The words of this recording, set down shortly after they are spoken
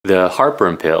the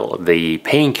heartburn pill, the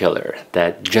painkiller,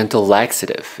 that gentle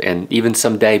laxative, and even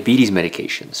some diabetes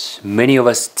medications. Many of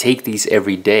us take these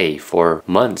every day for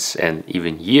months and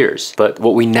even years. But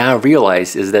what we now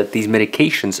realize is that these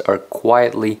medications are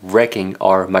quietly wrecking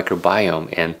our microbiome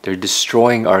and they're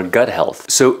destroying our gut health.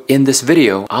 So in this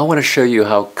video, I want to show you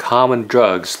how common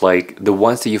drugs like the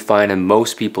ones that you find in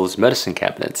most people's medicine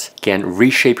cabinets can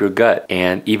reshape your gut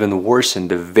and even worsen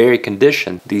the very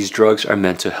condition these drugs are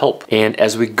meant to help. And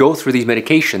as we go through these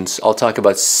medications, I'll talk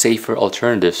about safer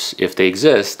alternatives if they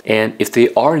exist, and if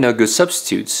they are no good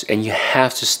substitutes and you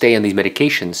have to stay on these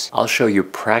medications, I'll show you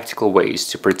practical ways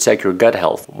to protect your gut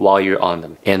health while you're on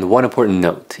them. And one important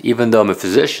note, even though I'm a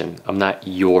physician, I'm not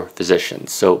your physician,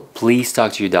 so please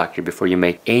talk to your doctor before you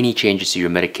make any changes to your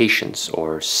medications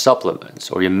or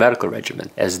supplements or your medical regimen,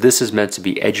 as this is meant to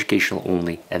be educational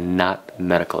only and not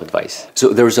medical advice.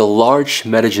 So there was a large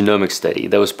metagenomic study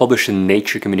that was published in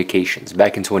Nature Communications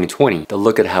back in 2020 that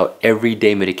looked at how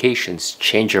everyday medications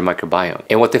change your microbiome.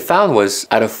 And what they found was,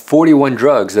 out of 41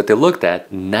 drugs that they looked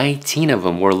at, 19 of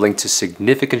them were linked to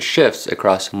significant shifts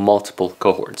across multiple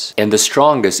cohorts. And the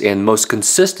strongest and most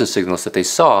consistent signals that they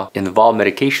saw involved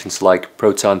medications like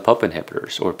proton pump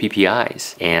inhibitors or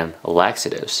PPIs, and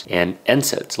laxatives, and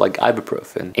NSAIDs like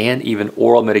ibuprofen, and even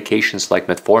oral medications like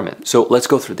metformin. So let's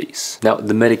go through these. Now,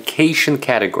 the medication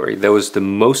category that was the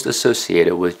most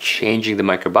associated with changing the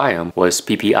microbiome was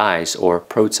PPIs or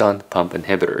proton pump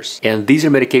inhibitors. And these are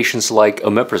medications like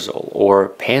omeprazole or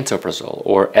pantoprazole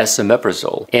or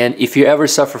esomeprazole. And if you ever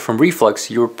suffer from reflux,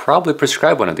 you're probably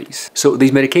prescribed one of these. So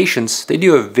these medications, they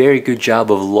do a very good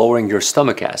job of lowering your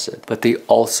stomach acid, but they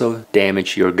also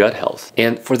damage your gut health.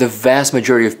 And for the vast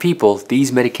majority of people,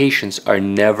 these medications are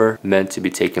never meant to be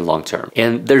taken long term.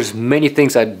 And there's many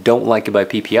things I don't like about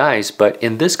PPIs, but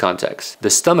in this context, the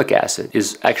stomach acid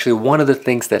is actually one of the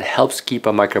things that helps keep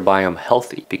our microbiome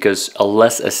healthy, because a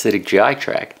less acidic GI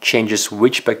tract changes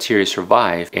which bacteria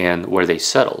survive and where they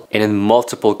settle. And in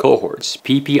multiple cohorts,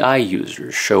 PPI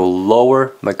users show lower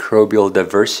microbial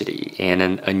diversity and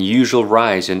an unusual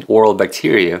rise in oral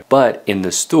bacteria, but in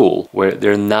the stool where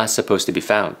they're not supposed to be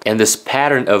found. And this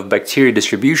pattern of bacteria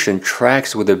distribution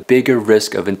tracks with a bigger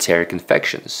risk of enteric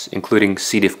infections, including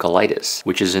C. diff colitis,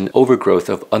 which is an overgrowth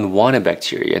of unwanted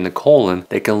bacteria in the colon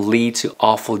that can lead to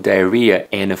awful diarrhea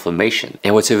and inflammation.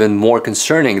 And what's even more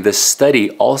concerning, this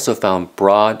study also found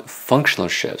broad functional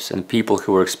shifts in people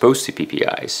who were exposed to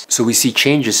PPIs. So we see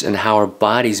changes in how our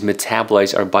bodies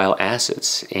metabolize our bile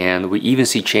acids, and we even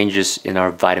see changes in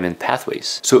our vitamin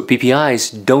pathways. So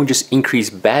PPIs don't just increase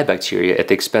bad bacteria at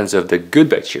the expense of the good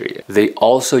bacteria, they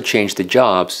also change the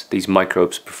jobs these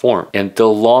microbes perform. And the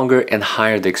longer and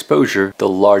higher the exposure, the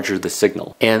larger the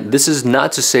signal. And this is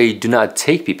not to say do not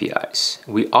take PPIs.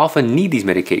 We often need these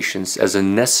medications as a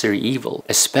necessary evil,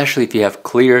 especially if you have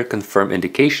clear confirmed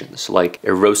indications like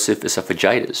erosive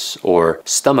esophagitis or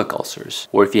stomach ulcers,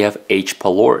 or if you have H.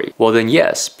 pylori. Well then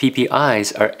yes,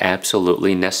 PPIs are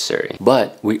absolutely necessary.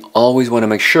 But we always want to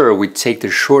make sure we take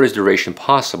the shortest duration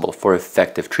possible for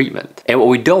effective treatment. And what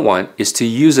we don't want is to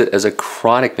use it as a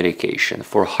chronic medication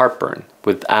for heartburn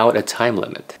without a time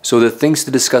limit. So the things to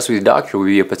discuss with your doctor would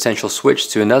be a potential switch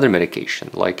to another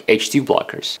medication like H2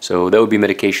 blockers. So that would be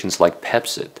medications like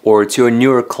Pepcid, or to a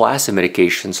newer class of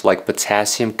medications like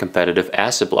potassium competitive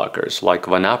acid blockers like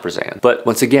vonoprazan. But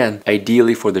once again,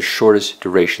 ideally for the shortest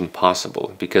duration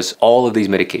possible, because all of these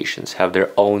medications have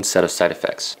their own set of side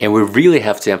effects. And we really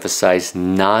have to emphasize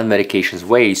non-medications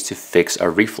ways to fix our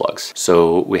reflux.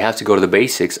 So we have to go to the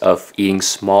basics of eating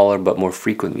smaller but more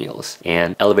frequent meals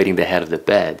and elevating the head of the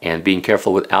bed and being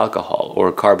careful with alcohol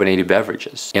or carbonated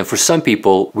beverages. And for some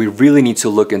people, we really need to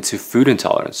look into food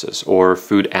intolerances or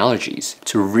food allergies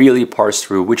to really parse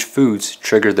through which foods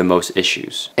trigger the most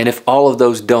issues. And if all of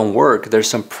those don't work, there's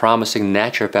some promising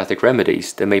naturopathic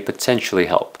remedies that may potentially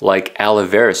help, like aloe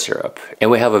vera syrup. And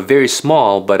we have a very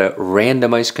small but a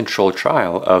randomized controlled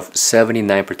trial of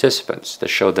 79 participants that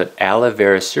showed that aloe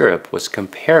vera syrup was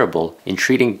comparable in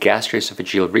treating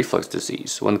gastroesophageal reflux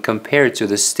disease when compared to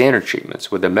the standard treatment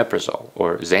with omeprazole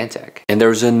or Zantac. And there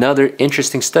was another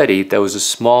interesting study that was a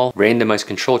small randomized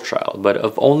controlled trial, but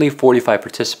of only 45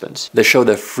 participants, that showed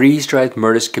that freeze-dried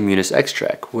Myrtus communis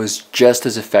extract was just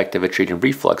as effective at treating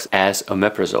reflux as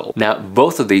omeprazole. Now,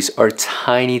 both of these are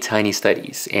tiny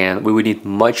studies, and we would need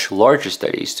much larger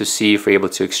studies to see if we're able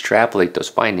to extrapolate those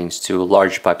findings to a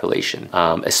large population,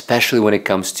 especially when it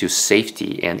comes to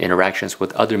safety and interactions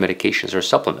with other medications or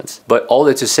supplements. But all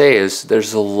that to say is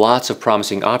there's lots of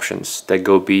promising options symptoms that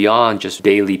go beyond just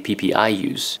daily PPI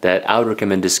use that I would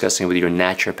recommend discussing with your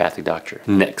naturopathic doctor.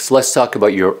 Next, let's talk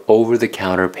about your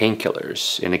over-the-counter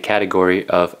painkillers in the category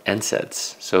of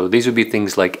NSAIDs. So these would be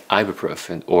things like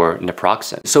ibuprofen or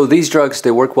naproxen. So these drugs,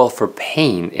 they work well for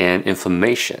pain and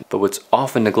inflammation, but what's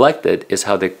often neglected is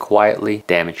how they quietly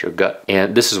damage your gut.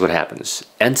 And this is what happens.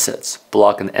 NSAIDs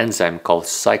block an enzyme called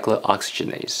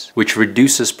cyclooxygenase, which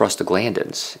reduces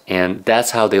prostaglandins, and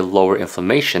that's how they lower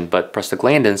inflammation. But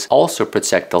prostaglandins also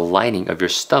protect the lining of your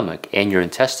stomach and your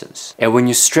intestines. And when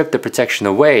you strip the protection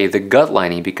away, the gut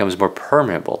lining becomes more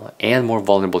permeable and more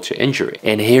vulnerable to injury.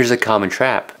 And here's a common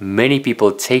trap. Many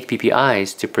people take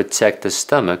PPIs to protect the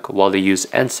stomach while they use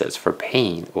NSAIDs for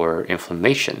pain or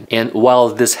inflammation. And while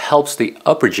this helps the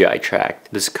upper GI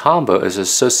tract, this combo is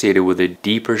associated with a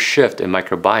deeper shift in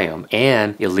microbiome,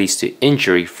 and it leads to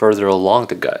injury further along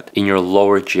the gut in your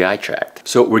lower GI tract.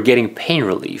 So we're getting pain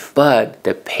relief, but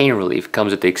the pain relief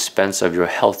comes at the expense of your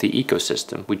healthy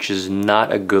ecosystem, which is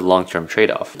not a good long-term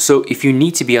trade-off. So if you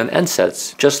need to be on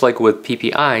NSAIDs, just like with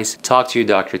PPIs, talk to your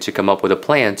doctor to come up with a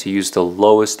plan to use the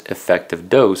lowest effective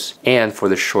dose and for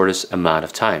the shortest amount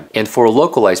of time. And for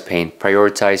localized pain,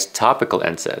 prioritize topical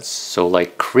NSAIDs, so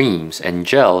like creams and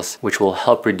gels, which will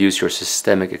help reduce your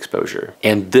systemic exposure.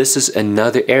 And this is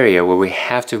another area where we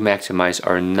have to maximize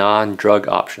our non-drug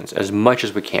options as much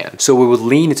as we can. So we would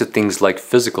lean into things like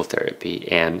physical therapy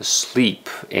and sleep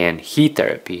and heat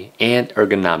therapy and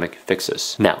ergonomic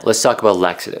fixes. Now, let's talk about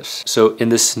laxatives. So in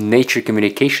this Nature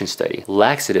Communication study,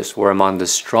 laxatives were among the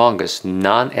strongest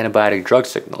non-antibiotic drug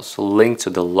signals linked to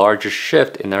the largest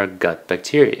shift in our gut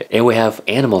bacteria. And we have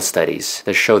animal studies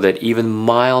that show that even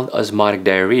mild osmotic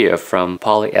diarrhea from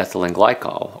polyethylene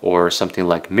glycol or something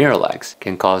like Miralax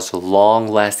can cause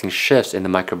long-lasting shifts in the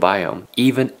microbiome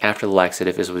even after the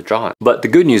laxative is withdrawn. But the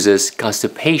good news is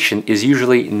constipation is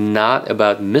usually not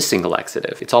about missing a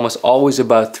laxative. It's almost always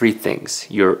about three things: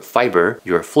 your fiber,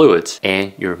 your fluids,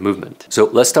 and your movement. So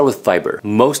let's start with fiber.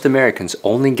 Most Americans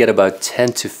only get about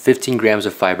 10 to 15 grams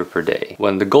of fiber per day,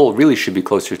 when the goal really should be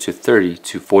closer to 30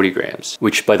 to 40 grams.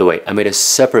 Which, by the way, I made a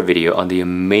separate video on the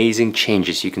amazing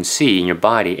changes you can see in your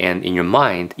body and in your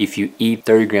mind if you eat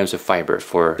 30 grams of fiber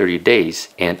for 30 days,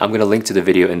 and I'm gonna link to the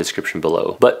video in the description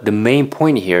below. But the main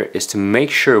point here is to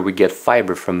make sure we get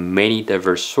fiber from many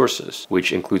diverse sources,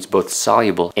 which includes both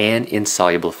soluble and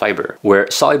insoluble fiber, where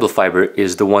soluble fiber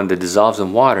is the one that dissolves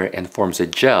in water and forms a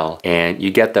gel, and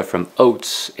you get that from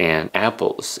oats and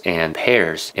apples and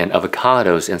pears and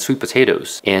avocados and sweet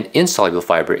potatoes. And insoluble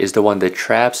fiber is the one that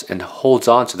traps and holds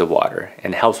on to the water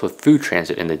and helps with food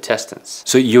transit in the intestines.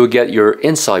 So you'll get your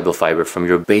insoluble fiber from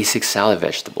your basic salad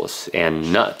vegetables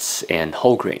and nuts and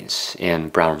whole grains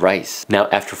and brown rice. Now,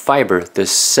 after fiber, the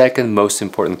second most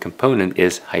important component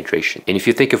is hydration. And if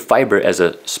you think of fiber as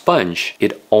a sponge,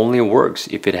 it only works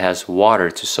if it has water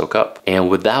to soak up. And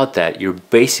without that, you're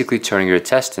basically turning your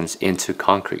intestines into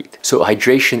concrete. So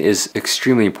hydration is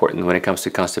extremely important when it comes to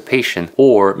constipation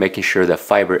or making sure that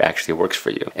fiber actually works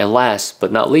for you. And last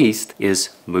but not least is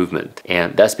movement.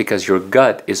 And that's because your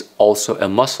gut is also a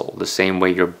muscle, the same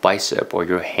way your bicep or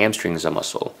your hamstring is a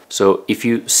muscle. So if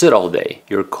you sit all day,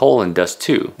 your colon does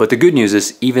too. But the good news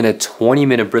is even a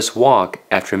 20-minute brisk walk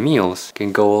after meals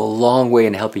can go a long way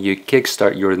in helping you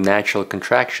kickstart your natural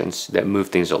contractions that move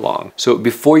things along. So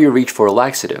before you reach for a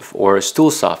laxative or a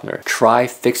stool softener, try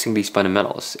fixing these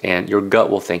fundamentals and your gut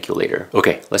will thank you later.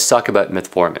 Okay, let's talk about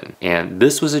metformin. And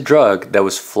this was a drug that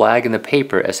was flagged in the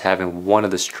paper as having one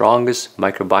of the strongest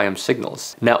microbiome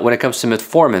signals. Now, when it comes to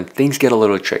metformin, things get a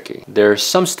little tricky. There are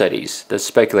some studies that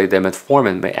speculate that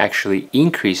metformin may actually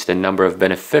increase the number of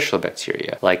beneficial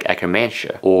bacteria like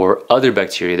Akkermansia or other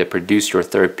bacteria that produce your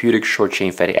therapeutic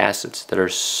short-chain fatty acids that are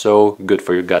so good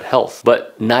for your gut health.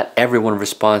 But not everyone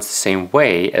responds the same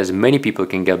way, as many people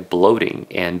can get bloating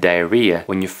and diarrhea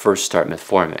when you first start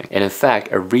metformin. And in fact,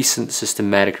 a recent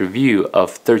systematic review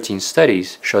of 13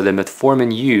 studies showed that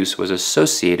metformin use was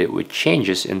associated with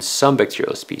changes in some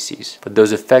bacterial species, but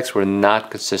those effects were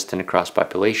not consistent across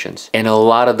populations. And a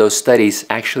lot of those studies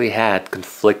actually had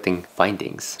conflicting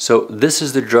findings. So this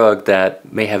is the drug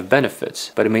that may have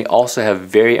benefits, but it may also have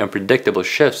very unpredictable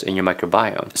shifts in your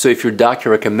microbiome. So if your doctor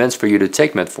recommends for you to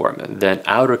take metformin, then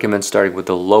I would recommend starting with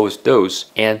the lowest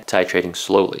dose and titrating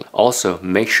slowly. Also,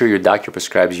 make sure your doctor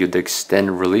prescribes you the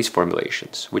extended release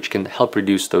formulations, which can help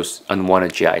reduce those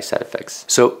unwanted GI side effects.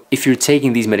 So if you're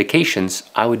taking these medications,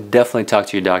 I would definitely talk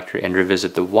to your doctor and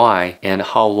revisit the why and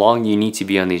how long you need to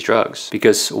be on these drugs.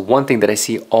 Because one thing that I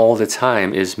see all the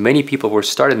time is many people were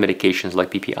started medications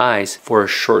like PPIs for a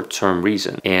short-term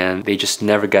reason, and they just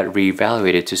never got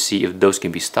reevaluated to see if those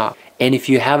can be stopped. And if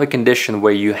you have a condition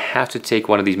where you have to take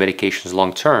one of these medications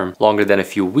long term, longer than a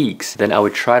few weeks, then I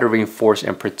would try to reinforce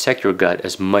and protect your gut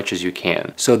as much as you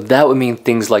can. So that would mean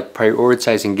things like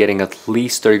prioritizing getting at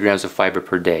least 30 grams of fiber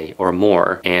per day or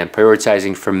more, and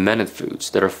prioritizing fermented foods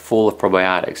that are full of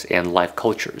probiotics and live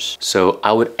cultures. So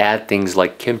I would add things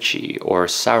like kimchi or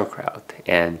sauerkraut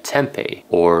and tempeh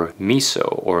or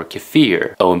miso or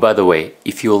kefir. Oh, and by the way,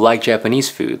 if you like Japanese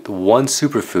food, the one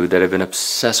superfood that I've been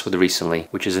obsessed with recently,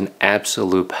 which is an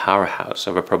absolute powerhouse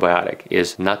of a probiotic,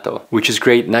 is natto, which is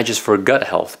great not just for gut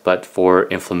health, but for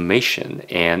inflammation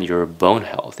and your bone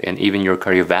health and even your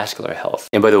cardiovascular health.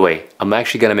 And by the way, I'm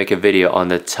actually gonna make a video on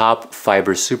the top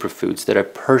fiber superfoods that I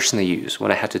personally use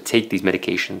when I have to take these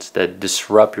medications that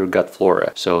disrupt your gut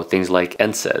flora. So things like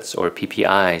NSAIDs or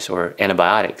PPIs or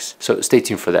antibiotics. So stay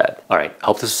tuned for that. All right, I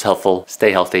hope this was helpful.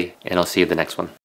 Stay healthy, and I'll see you in the next one.